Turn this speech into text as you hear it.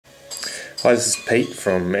Hi, this is Pete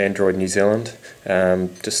from Android New Zealand.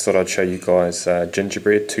 Just thought I'd show you guys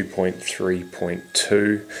Gingerbread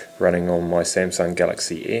 2.3.2 running on my Samsung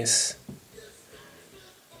Galaxy S.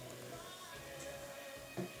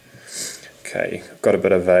 Okay, I've got a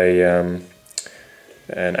bit of an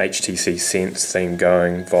HTC Sense theme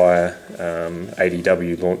going via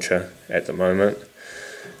ADW launcher at the moment.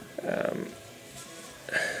 Let's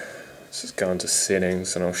just go into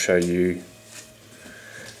settings and I'll show you.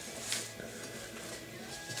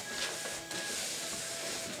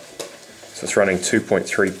 So it's running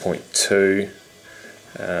 2.3.2.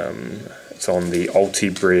 It's on the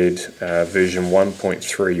Ultibread version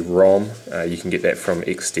 1.3 ROM. You can get that from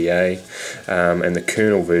XDA. And the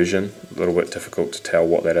kernel version, a little bit difficult to tell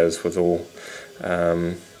what that is with all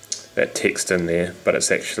that text in there, but it's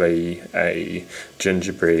actually a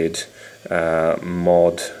Gingerbread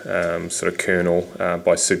mod sort of kernel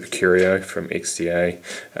by Super Curio from XDA.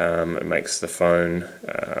 It makes the phone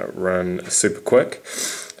run super quick.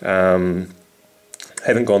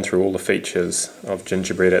 Haven't gone through all the features of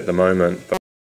Gingerbread at the moment, but